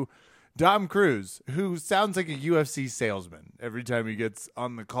 to Dom Cruz, who sounds like a UFC salesman every time he gets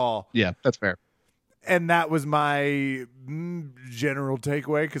on the call. Yeah, that's fair. And that was my general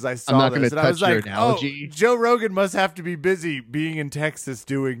takeaway because I saw I'm not this going to and I was touch your like, analogy. "Oh, Joe Rogan must have to be busy being in Texas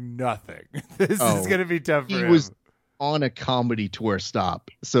doing nothing. This is going to be tough for He him." was on a comedy tour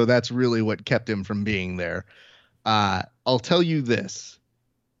stop, so that's really what kept him from being there. I'll tell you this: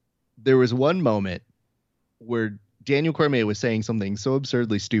 there was one moment where Daniel Cormier was saying something so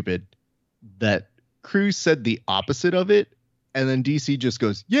absurdly stupid that Cruz said the opposite of it, and then DC just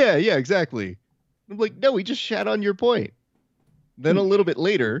goes, "Yeah, exactly." I'm like, no, he just shat on your point. Then a little bit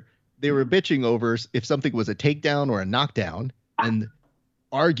later, they were bitching over if something was a takedown or a knockdown and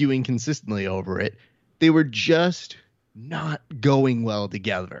arguing consistently over it. They were just not going well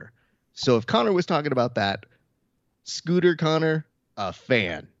together. So if Connor was talking about that, Scooter Connor, a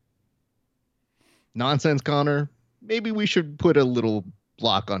fan. Nonsense Connor, maybe we should put a little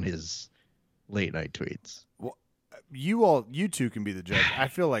block on his late night tweets. You two can be the judge. I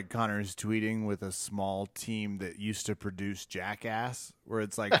feel like Connor's tweeting with a small team that used to produce Jackass, where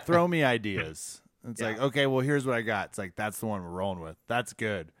it's like, throw me ideas. It's like, okay, well, here's what I got. It's like, that's the one we're rolling with. That's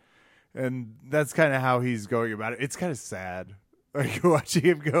good. And that's kind of how he's going about it. It's kind of sad, like watching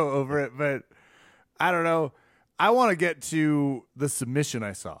him go over it, but I don't know. I want to get to the submission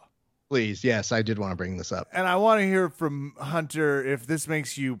I saw. Please, yes, I did want to bring this up. And I want to hear from Hunter if this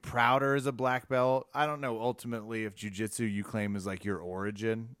makes you prouder as a black belt. I don't know ultimately if jiu-jitsu you claim is like your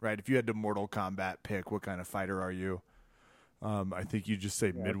origin, right? If you had to Mortal Kombat pick, what kind of fighter are you? I think you just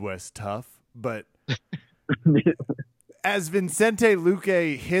say Midwest tough. But as Vicente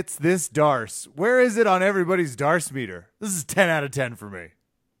Luque hits this Darce, where is it on everybody's Darce meter? This is 10 out of 10 for me.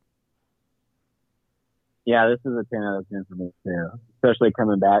 Yeah, this is a 10 out of 10 for me too. Especially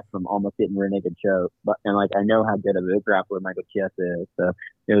coming back from almost getting rear naked choke. But and like I know how good of a grappler Michael Chiesa is, so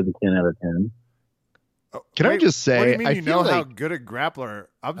it was a 10 out of 10. Can I just say, what do you mean I you feel know how like- good a grappler?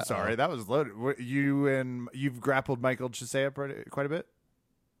 I'm sorry, that was loaded. You've grappled Michael Chiesa quite a bit?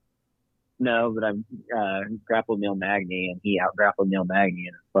 No, but I've grappled Neil Magny, and he out grappled Neil Magny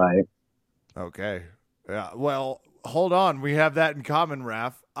in a fight. Okay. Yeah. Well, hold on. We have that in common,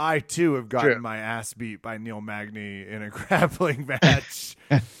 Raph. I, too, have gotten True. my ass beat by Neil Magny in a grappling match.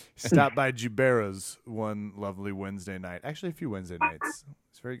 Stopped by Juberas one lovely Wednesday night. Actually, a few Wednesday nights.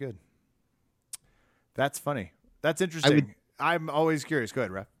 It's very good. That's funny. That's interesting. I'm always curious. Go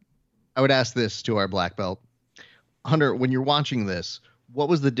ahead, Raph. I would ask this to our black belt. Hunter, when you're watching this, what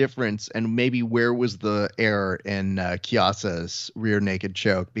was the difference and maybe where was the error in Kiasa's rear naked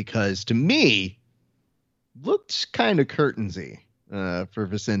choke? Because to me, looked kind of curtansy for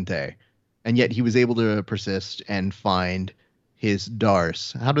Vicente, and yet he was able to persist and find his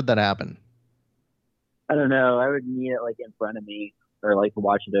Darce. How did that happen? I don't know. I would need it like in front of me or like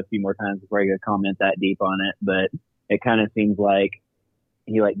watch it a few more times before I could comment that deep on it. But it kind of seems like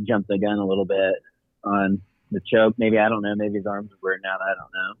he like jumped the gun a little bit on the choke. Maybe, I don't know. Maybe his arms were burning out. I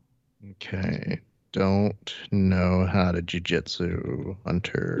don't know. Okay. Don't know how to jiu-jitsu,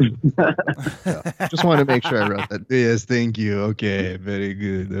 Hunter. Yeah. Just want to make sure I wrote that. Yes, thank you. Okay, very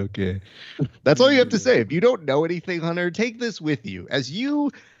good. Okay. That's all you have to say. If you don't know anything, Hunter, take this with you. As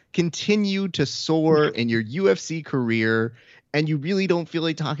you continue to soar in your UFC career and you really don't feel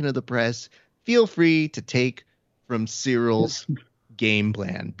like talking to the press, feel free to take from Cyril's game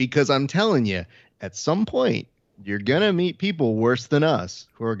plan. Because I'm telling you, at some point, you're going to meet people worse than us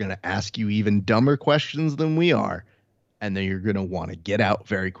who are going to ask you even dumber questions than we are. And then you're going to want to get out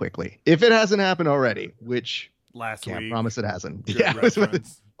very quickly. If it hasn't happened already, which Last can't week. promise it hasn't. Good Yeah.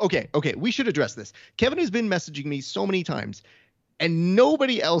 reference. Okay. We should address this. Kevin has been messaging me so many times and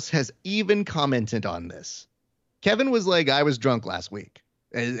nobody else has even commented on this. Kevin was like, I was drunk last week,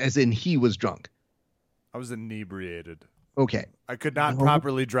 as in he was drunk. I was inebriated. Okay. I could not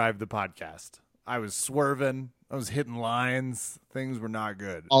properly drive the podcast. I was swerving. I was hitting lines. Things were not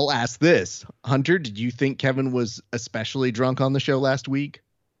good. I'll ask this. Hunter, did you think Kevin was especially drunk on the show last week?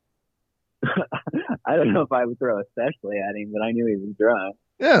 I don't know if I would throw especially at him, but I knew he was drunk.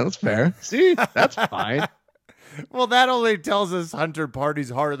 Yeah, that's fair. See, that's fine. Well, that only tells us Hunter parties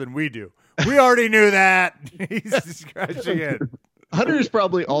harder than we do. We already knew that. He's scratching it. Hunter is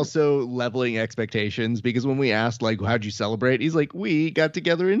probably also leveling expectations because when we asked, like, how'd you celebrate? He's like, we got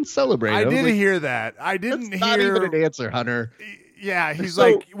together and celebrated. I did like, hear that. I didn't that's not hear. even an answer, Hunter. Yeah, he's So-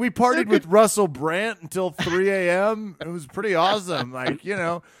 like, we partied with Russell Brand until 3 a.m. It was pretty awesome. Like, you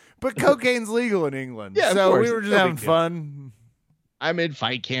know, but cocaine's legal in England. Yeah, of so course. we were just No having big deal. fun. I'm in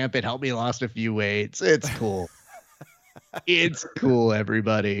fight camp. It helped me lost a few weights. It's cool. It's cool,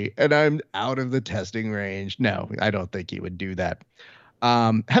 everybody. And I'm out of the testing range. No, I don't think he would do that.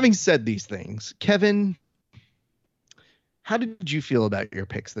 Having said these things, Kevin, how did you feel about your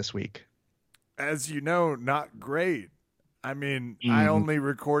picks this week? As you know, not great. I mean, I only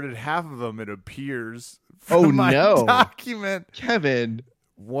recorded half of them, it appears. Oh, from my no. document. Kevin.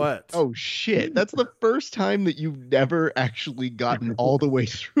 What? Oh, shit. That's the first time that you've never actually gotten all the way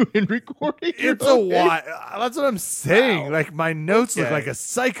through in recording. It's your a own while. That's what I'm saying. Wow. Like, my notes look Okay. like a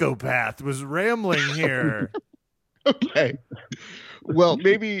psychopath was rambling here. Okay. Well,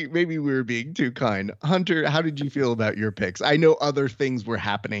 maybe we were being too kind. Hunter, how did you feel about your picks? I know other things were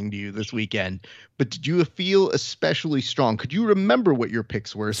happening to you this weekend, but did you feel especially strong? Could you remember what your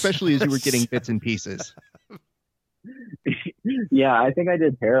picks were, especially as you were getting bits and pieces? Yeah, I think I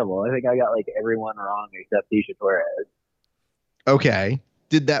did terrible. I think I got like everyone wrong except Tisha Torres. Okay.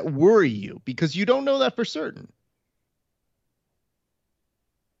 Did that worry you? Because you don't know that for certain.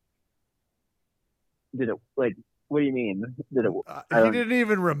 Did it like? What do you mean? Did it? He didn't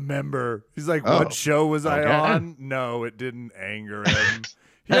even remember. He's like, Oh, what show was I okay. on? No, it didn't anger him.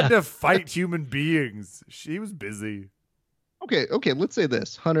 He had to fight human beings. She was busy. Okay, let's say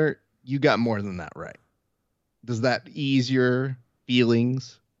this. Hunter, you got more than that right. Does that ease your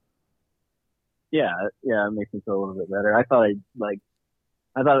feelings? Yeah, it makes me feel a little bit better. I thought it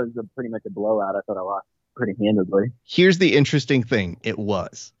was pretty much a blowout. I thought I lost pretty handedly. Here's the interesting thing. It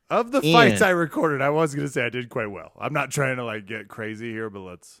was. Of the fights I recorded, I was going to say I did quite well. I'm not trying to like get crazy here, but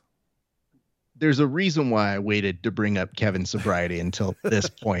let's. There's a reason why I waited to bring up Kevin's sobriety until this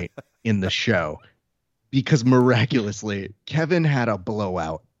point in the show. Because miraculously, Kevin had a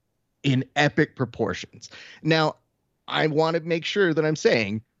blowout in epic proportions. Now, I want to make sure that I'm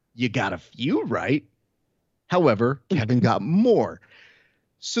saying you got a few right. However, Kevin got more.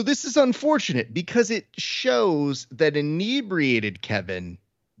 So this is unfortunate because it shows that inebriated Kevin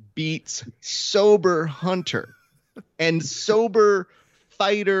beats sober Hunter and sober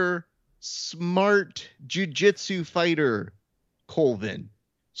fighter, smart jiu-jitsu fighter Colvin.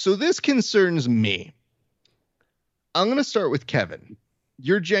 So this concerns me. I'm going to start with Kevin.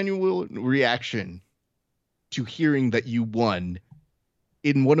 Your genuine reaction to hearing that you won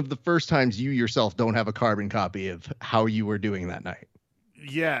in one of the first times you yourself don't have a carbon copy of how you were doing that night.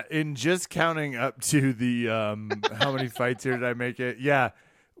 Yeah, in just counting up to the how many fights here did I make it? Yeah.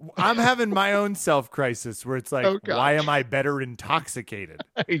 I'm having my own self-crisis where it's like, Oh, God. why am I better intoxicated?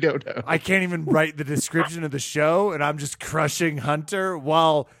 I don't know. I can't even write the description of the show, and I'm just crushing Hunter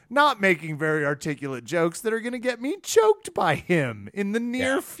while not making very articulate jokes that are going to get me choked by him in the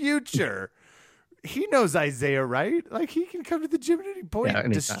near future. He knows Isaiah, right? Like, he can come to the gym at any point and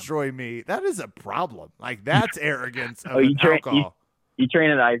anytime. destroy me. That is a problem. Like, that's arrogance of you alcohol. You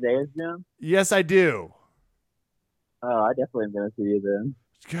train at Isaiah's gym? Yes, I do. Oh, I definitely am going to see you then.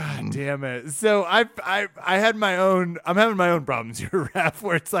 God damn it. So I had my own, I'm having my own problems here, Raph,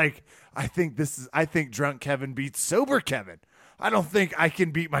 where it's like, I think drunk Kevin beats sober Kevin. I don't think I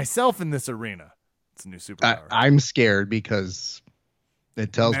can beat myself in this arena. It's a new superpower. I'm scared because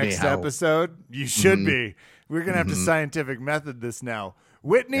it tells me Next how. episode, you should be. We're going to have to scientific method this now.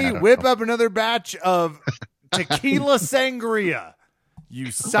 Whitney, whip up another batch of tequila sangria. You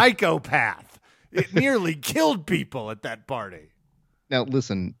psychopath. It nearly killed people at that party. Now,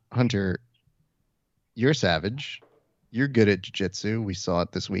 listen, Hunter, you're savage. You're good at jiu-jitsu. We saw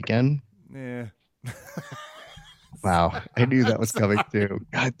it this weekend. Yeah. Wow. I knew that was coming too.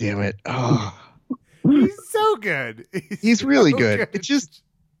 God damn it. Oh, He's so good. he's really so good.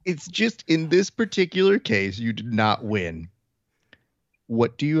 It's just in this particular case, you did not win.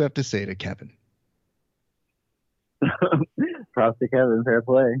 What do you have to say to Kevin? Props to Kevin. Fair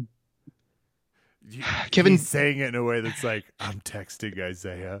play. Kevin- He's saying it in a way that's like, I'm texting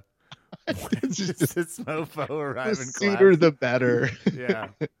Isaiah. When does this mofo arrive The in sooner class? the better. Yeah.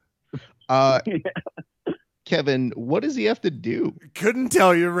 Kevin, what does he have to do? Couldn't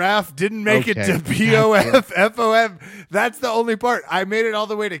tell you, Raph. Didn't make it Okay. to POF, FOF. That's the only part. I made it all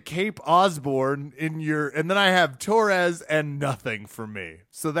the way to Cape Osborne and then I have Torres and nothing for me.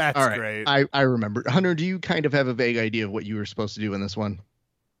 So that's All right. great. I remember. Hunter, do you kind of have a vague idea of what you were supposed to do in this one?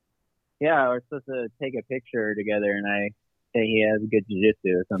 Yeah, we're supposed to take a picture together, and I say he has good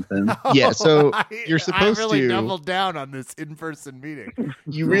jiu-jitsu or something. Yeah, so you're supposed I really to- doubled down on this in-person meeting.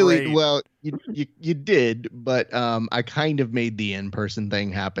 You really Great. well you did, but I kind of made the in-person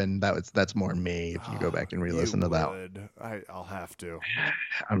thing happen. That's more me if you go back and re-listen to that. would. I'll have to.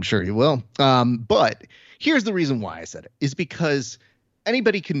 I'm sure you will. But here's the reason why I said it is because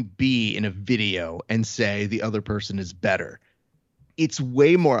anybody can be in a video and say the other person is better. It's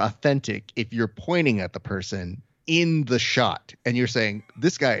way more authentic if you're pointing at the person in the shot and you're saying,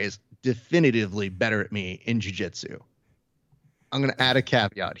 this guy is definitively better at me in jiu-jitsu. I'm going to add a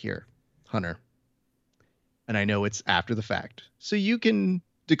caveat here, Hunter. And I know it's after the fact. So you can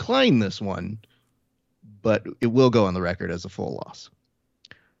decline this one, but it will go on the record as a full loss.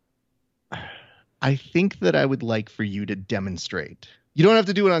 I think that I would like for you to demonstrate. You don't have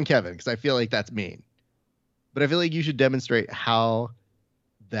to do it on Kevin because I feel like that's mean. But I feel like you should demonstrate how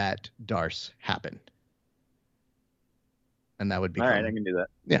that Darce happened. And that would be All fun. right, I can do that.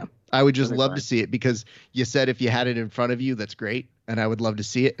 Yeah, I would just That'd be love fine. to see it because you said if you had it in front of you, that's great. And I would love to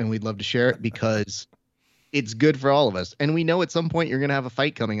see it and we'd love to share it because it's good for all of us. And we know at some point you're going to have a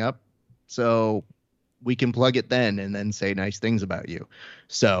fight coming up. So we can plug it then and then say nice things about you.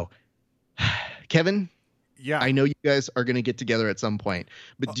 So, Kevin, Yeah. I know you guys are going to get together at some point,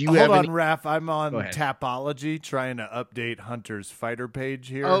 but do you Hold have on, any? Raph. I'm on Go ahead. Tapology trying to update Hunter's fighter page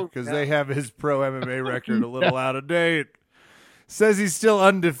here Oh, because no. they have his pro MMA record a little out of date. Says he's still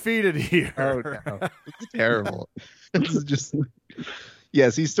undefeated here. No. It's terrible. This is just,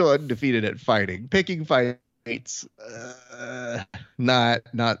 yes, he's still undefeated at fighting, picking fights. Not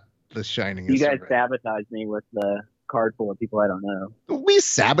the shining. You guys sabotaged me with the card full of people I don't know. We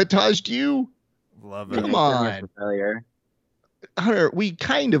sabotaged you, Love Come it. on. Failure. Hunter. We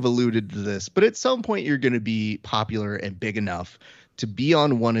kind of alluded to this, but at some point you're going to be popular and big enough to be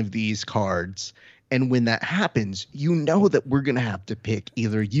on one of these cards. And when that happens, you know that we're going to have to pick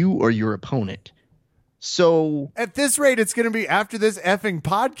either you or your opponent. So At this rate, it's going to be after this effing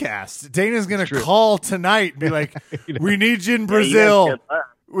podcast. Dana's going to True. call tonight and be like, we need you in Yeah, you guys Brazil. good luck.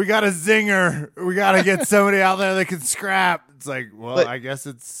 We got a zinger. We got to get somebody out there that can scrap. It's like, well, But- I guess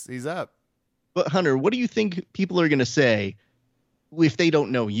he's up. But Hunter, what do you think people are going to say if they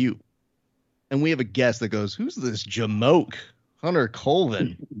don't know you? And we have a guest that goes, who's this Jamoke? Hunter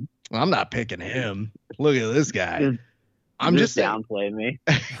Colvin. I'm not picking him. Look at this guy. I'm just saying, downplay me.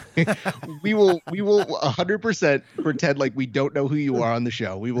 we will 100% pretend like we don't know who you are on the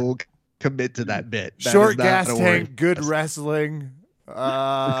show. We will commit to that bit. That Short is not gas a worry. tank, good wrestling.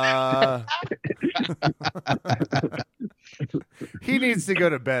 He needs to go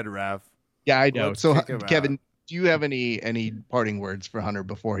to bed, Raph. Yeah, I know. Let's So kick him Kevin, do you have any parting words for Hunter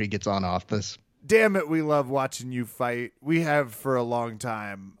before he gets on off this? Damn it, we love watching you fight. We have for a long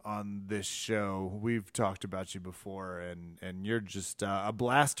time on this show. We've talked about you before, and you're just a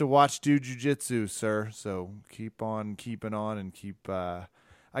blast to watch do jiu-jitsu, sir. So keep on keeping on and keep, I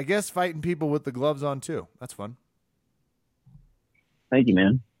guess, fighting people with the gloves on, too. That's fun. Thank you,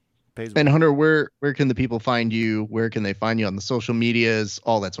 man. Pays And well. Hunter, where can the people find you? Where can they find you on the social medias?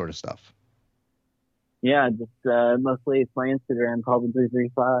 All that sort of stuff. Yeah, just mostly it's my Instagram,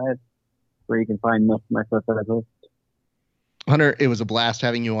 Calvin335, where you can find most of my stuff that I post. Hunter, it was a blast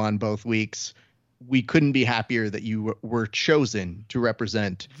having you on both weeks. We couldn't be happier that you were chosen to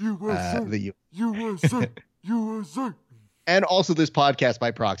represent the USA, USA. and also this podcast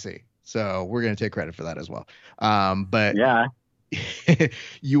by proxy. So we're going to take credit for that as well. But Yeah.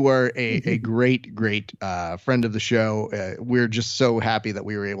 you are a great friend of the show. We're just so happy that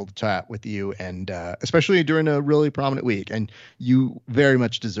we were able to chat with you, and especially during a really prominent week. And you very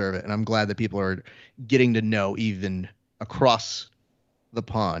much deserve it. And I'm glad that people are getting to know even across the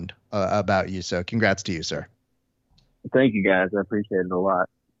pond about you. So congrats to you, sir. Thank you, guys. I appreciate it a lot.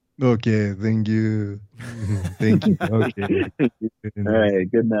 Okay, thank you. Thank you. Okay. All right,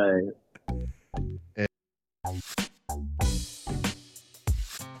 good night.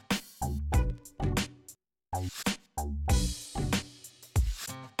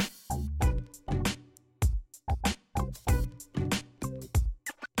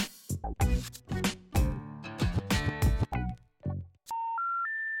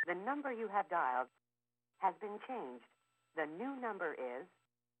 The number you have dialed has been changed. The new number is...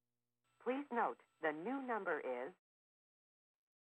 Please note, the new number is